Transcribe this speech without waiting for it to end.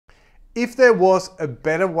If there was a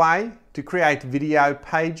better way to create video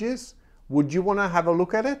pages, would you want to have a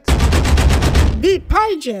look at it?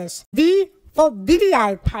 vPages. V for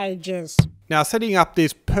video pages. Now, setting up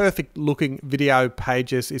these perfect looking video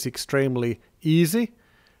pages is extremely easy,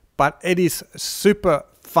 but it is super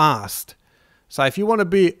fast. So if you want to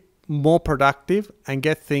be more productive and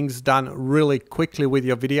get things done really quickly with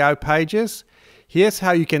your video pages, here's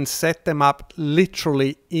how you can set them up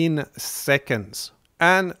literally in seconds.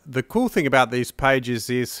 And the cool thing about these pages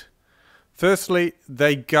is, firstly,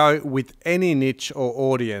 they go with any niche or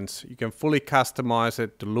audience. You can fully customize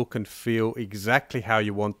it to look and feel exactly how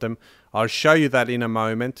you want them. I'll show you that in a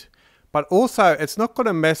moment. But also, it's not going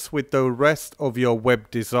to mess with the rest of your web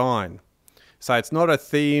design. So it's not a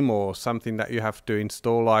theme or something that you have to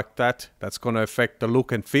install like that. That's going to affect the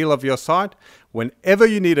look and feel of your site. Whenever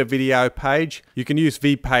you need a video page, you can use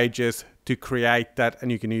vPages to create that,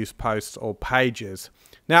 and you can use posts or pages.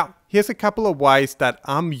 Now, here's a couple of ways that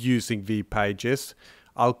I'm using vPages.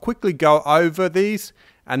 I'll quickly go over these,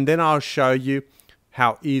 and then I'll show you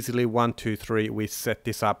how easily 1, 2, 3 we set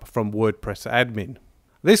this up from WordPress admin.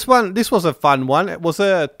 This was a fun one. It was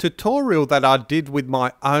a tutorial that I did with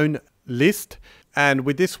my own list, and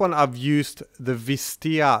with this one I've used the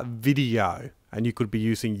Vistia video, and you could be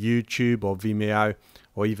using YouTube or Vimeo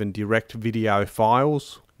or even direct video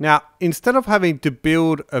files. Now, instead of having to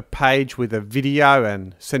build a page with a video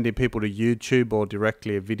and sending people to YouTube or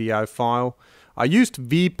directly a video file, I used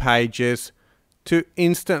vPages to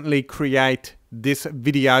instantly create this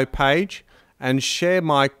video page and share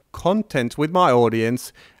my content with my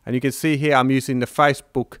audience. And you can see here I'm using the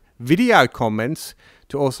Facebook video comments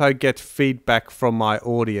to also get feedback from my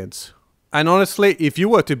audience. And honestly, if you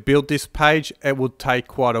were to build this page, it would take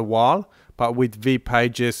quite a while. But with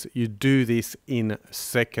vPages, you do this in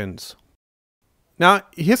seconds. Now,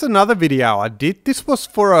 here's another video I did. This was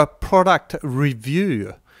for a product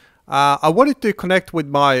review. I wanted to connect with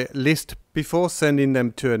my list before sending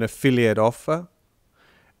them to an affiliate offer.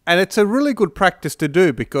 And it's a really good practice to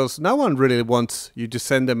do because no one really wants you to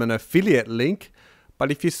send them an affiliate link. But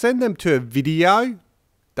if you send them to a video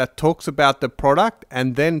that talks about the product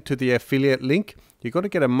and then to the affiliate link, you're going to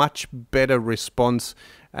get a much better response,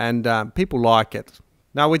 and people like it.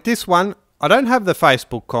 Now with this one, I don't have the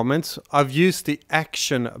Facebook comments. I've used the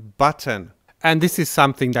action button. And this is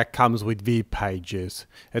something that comes with vPages.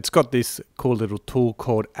 It's got this cool little tool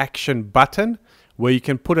called action button, where you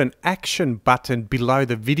can put an action button below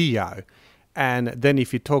the video. And then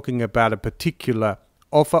if you're talking about a particular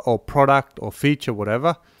offer or product or feature,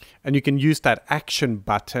 whatever, and you can use that action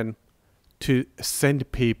button to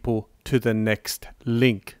send people to the next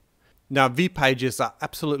link. Now, vPages are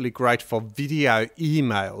absolutely great for video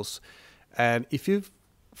emails. And if you've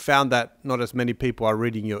found that not as many people are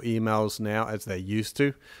reading your emails now as they used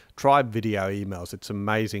to, try video emails. It's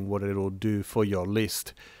amazing what it'll do for your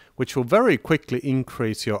list, which will very quickly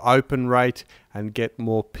increase your open rate and get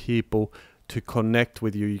more people to connect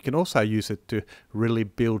with you. You can also use it to really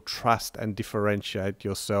build trust and differentiate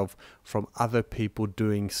yourself from other people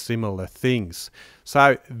doing similar things.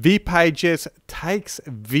 So vPages takes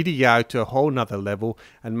video to a whole nother level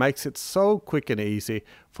and makes it so quick and easy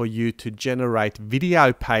for you to generate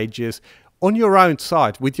video pages on your own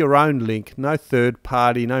site with your own link. No third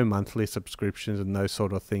party, no monthly subscriptions and those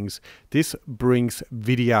sort of things. This brings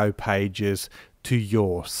video pages to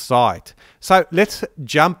your site. So let's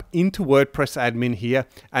jump into WordPress admin here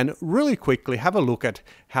and really quickly have a look at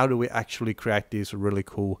how do we actually create these really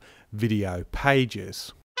cool video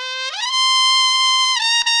pages.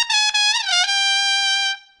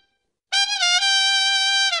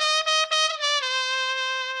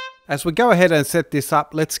 As we go ahead and set this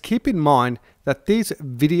up, let's keep in mind that these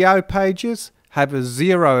video pages have a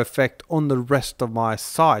zero effect on the rest of my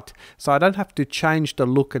site. So I don't have to change the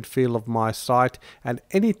look and feel of my site. And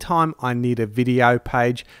anytime I need a video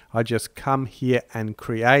page, I just come here and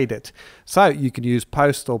create it. So you can use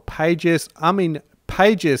posts or pages. I'm in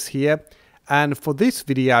pages here. And for this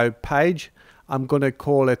video page, I'm going to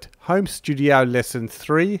call it Home Studio Lesson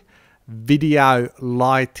 3 Video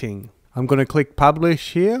Lighting. I'm going to click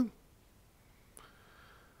Publish here.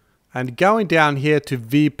 And going down here to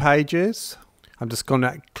vPages, I'm just going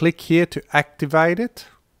to click here to activate it.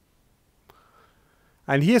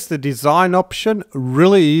 And here's the design option,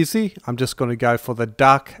 really easy. I'm just going to go for the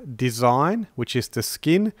dark design, which is the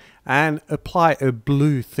skin, and apply a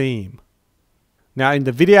blue theme. Now in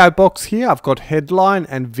the video box here, I've got headline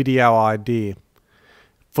and video ID.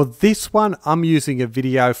 For this one, I'm using a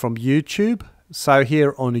video from YouTube. So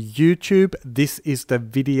here on YouTube, this is the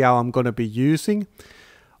video I'm going to be using.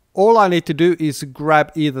 All I need to do is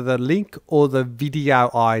grab either the link or the video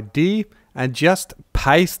ID and just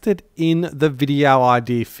paste it in the video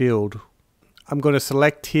ID field. I'm going to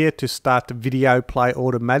select here to start the video play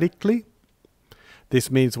automatically.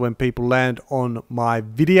 This means when people land on my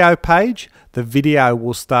video page, the video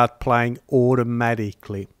will start playing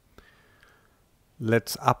automatically.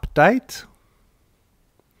 Let's update.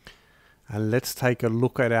 And let's take a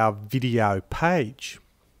look at our video page.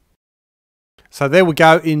 So there we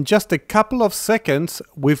go. In just a couple of seconds,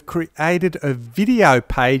 we've created a video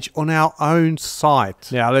page on our own site.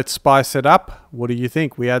 Now let's spice it up. What do you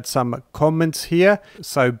think? We add some comments here.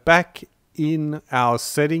 So back in our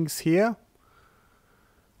settings here,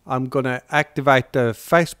 I'm going to activate the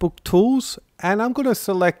Facebook tools and I'm going to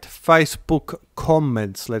select Facebook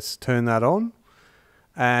comments. Let's turn that on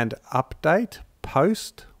and update,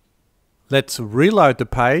 post. Let's reload the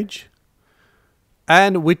page.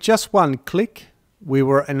 And with just one click, we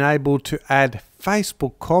were enabled to add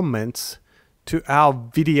Facebook comments to our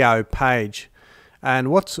video page. And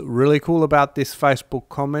what's really cool about this Facebook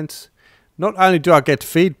comments, not only do I get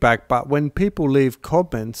feedback, but when people leave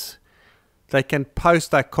comments, they can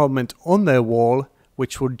post that comment on their wall,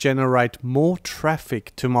 which will generate more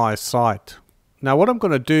traffic to my site. Now what I'm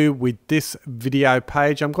going to do with this video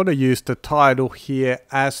page, I'm going to use the title here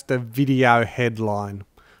as the video headline.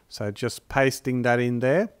 So just pasting that in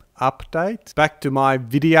there, update. Back to my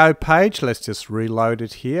video page, let's just reload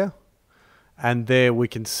it here. And there we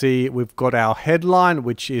can see we've got our headline,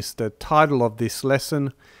 which is the title of this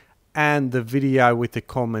lesson, and the video with the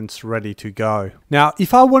comments ready to go. Now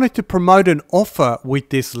if I wanted to promote an offer with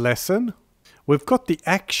this lesson, we've got the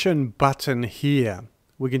action button here.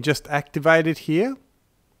 We can just activate it here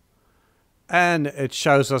and it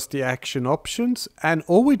shows us the action options, and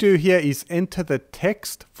all we do here is enter the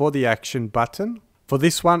text for the action button. For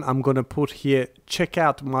this one I'm going to put here, check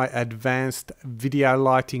out my advanced video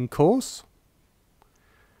lighting course,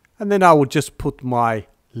 and then I will just put my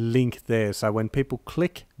link there, so when people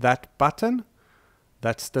click that button,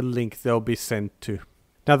 that's the link they'll be sent to.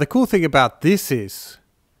 Now the cool thing about this is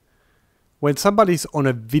when somebody's on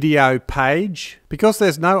a video page, because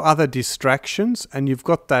there's no other distractions and you've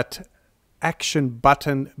got that action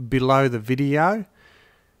button below the video,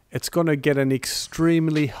 it's going to get an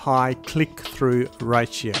extremely high click-through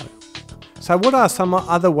ratio. So what are some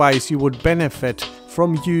other ways you would benefit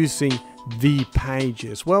from using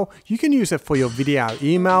vPages? Well, you can use it for your video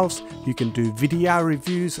emails, you can do video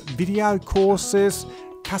reviews, video courses,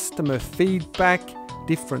 customer feedback,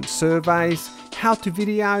 different surveys, how-to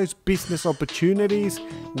videos, business opportunities,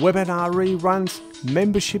 webinar reruns,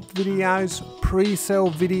 membership videos, pre-sale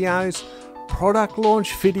videos, product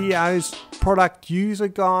launch videos, product user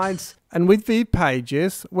guides. And with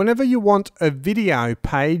vPages, whenever you want a video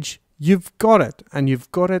page, you've got it, and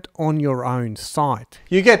you've got it on your own site.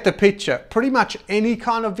 You get the picture. Pretty much any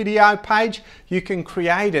kind of video page, you can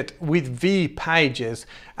create it with vPages.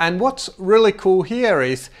 And what's really cool here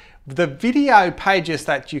is the video pages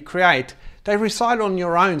that you create, they reside on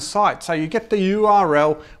your own site. So you get the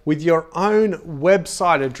URL with your own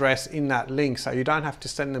website address in that link. So you don't have to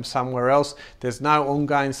send them somewhere else. There's no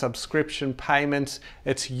ongoing subscription payments.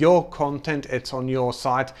 It's your content, it's on your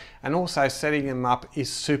site. And also setting them up is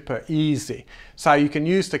super easy. So you can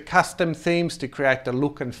use the custom themes to create the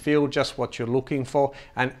look and feel just what you're looking for.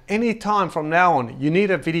 And anytime from now on you need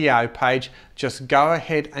a video page, just go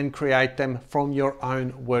ahead and create them from your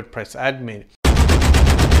own WordPress admin.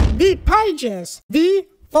 vPages. V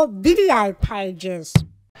for video pages.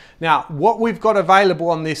 Now, what we've got available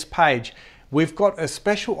on this page, we've got a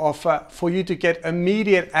special offer for you to get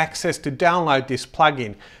immediate access to download this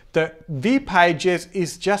plugin. The vPages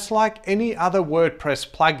is just like any other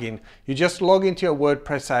WordPress plugin. You just log into your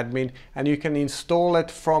WordPress admin and you can install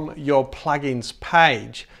it from your plugins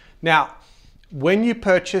page. Now, when you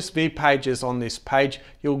purchase vPages on this page,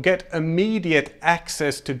 you'll get immediate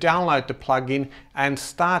access to download the plugin and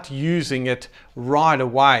start using it right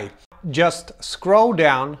away. Just scroll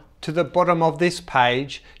down to the bottom of this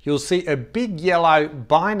page, you'll see a big yellow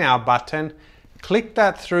Buy Now button. Click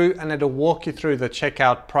that through and it'll walk you through the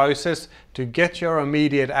checkout process to get your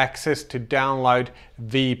immediate access to download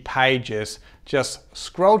vPages. Just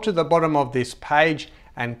scroll to the bottom of this page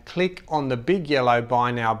and click on the big yellow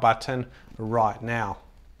Buy Now button right now.